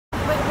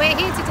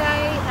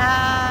Day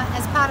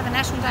as part of a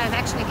National Day of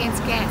Action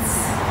against gas.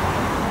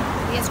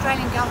 The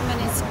Australian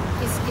government is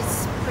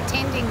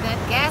pretending that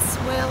gas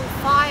will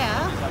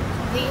fire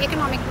the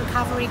economic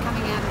recovery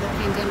coming out of the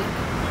pandemic.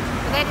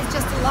 But that is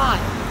just a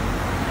lie.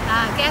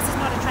 Gas is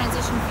not a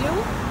transition fuel.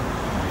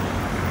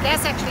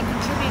 Gas actually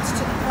contributes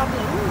to the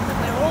problem that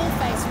we're all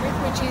faced with,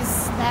 which is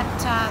that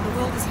the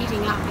world is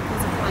heating up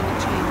because of climate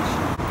change.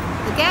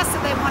 The gas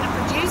that they want to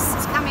produce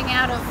is coming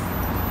out of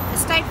a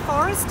state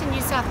forest in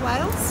New South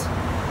Wales.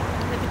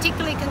 We're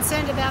particularly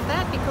concerned about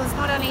that because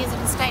not only is it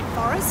a state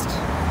forest,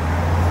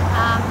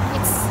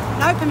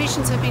 no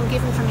permissions have been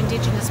given from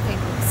Indigenous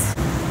peoples.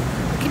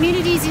 The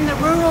communities in the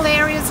rural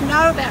areas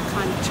know about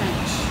climate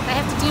change. They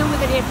have to deal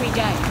with it every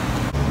day.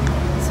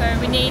 So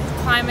we need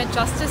climate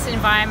justice,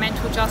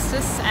 environmental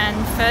justice and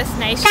First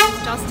Nations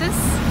justice.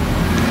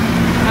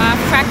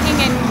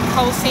 Fracking and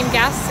coal seam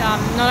gas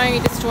not only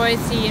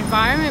destroys the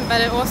environment,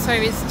 but it also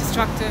is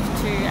destructive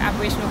to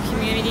Aboriginal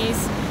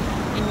communities,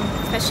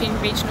 especially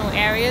in regional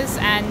areas,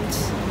 and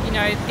you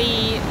know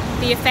the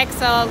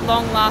effects are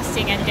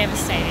long-lasting and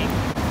devastating.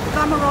 The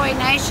Gomeroi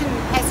Nation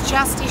has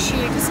just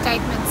issued a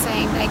statement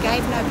saying they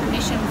gave no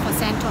permission for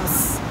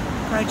Santos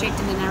project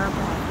in the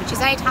Narrabri, which is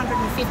 850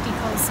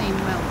 coal seam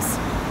wells.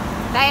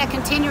 They are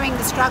continuing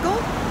the struggle,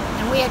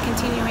 and we are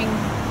continuing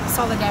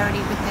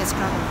solidarity with their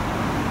struggle.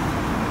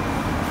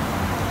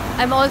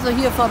 I'm also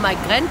here for my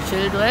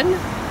grandchildren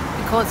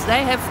because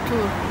they have to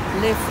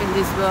live in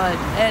this world,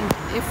 and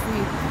if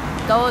we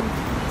don't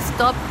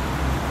stop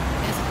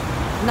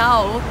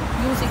now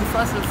using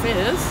fossil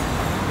fuels,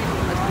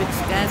 which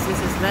gas is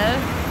as well,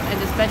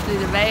 and especially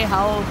the way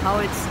how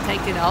it's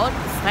taken out,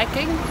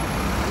 fracking,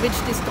 which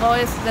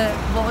destroys the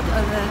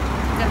water, the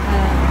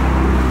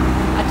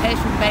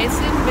Artesian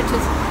basin, which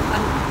is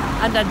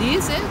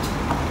underneath it,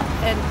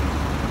 and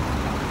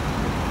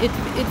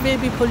it will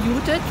be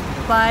polluted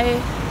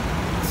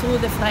through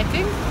the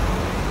fracking.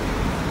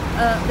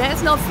 There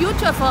is no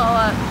future for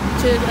our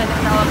children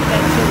and our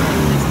grandchildren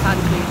in this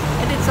country,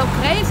 and it's so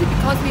crazy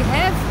because we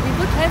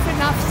would have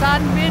enough sun,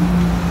 wind,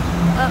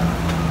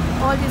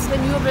 all these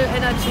renewable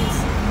energies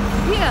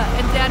here,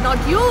 and they are not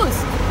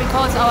used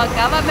because our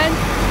government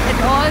and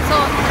also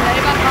the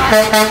Labour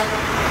Party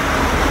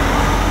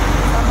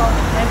somehow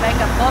they make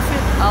a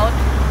profit out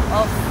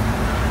of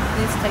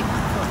this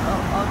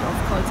out of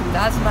coal and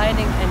gas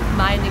mining and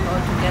mining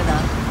altogether.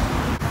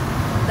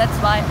 That's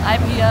why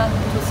I'm here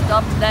to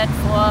stop that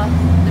for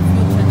the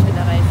future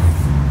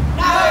generations.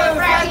 No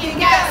fracking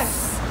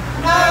gas!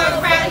 No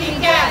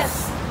fracking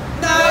gas!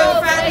 No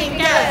fracking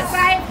gas!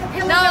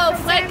 No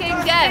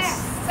fracking gas!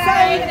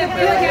 Save the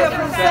Pilliga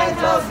from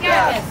Santos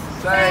gas!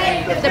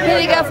 Save the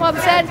Pilliga from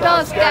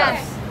Santos gas!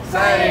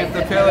 Save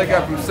the Pilliga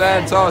from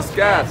Santos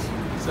gas!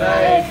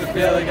 Save the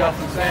Pilliga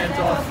from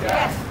Santos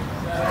gas!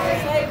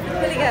 Save the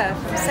Pilliga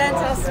from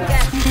Santos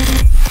gas!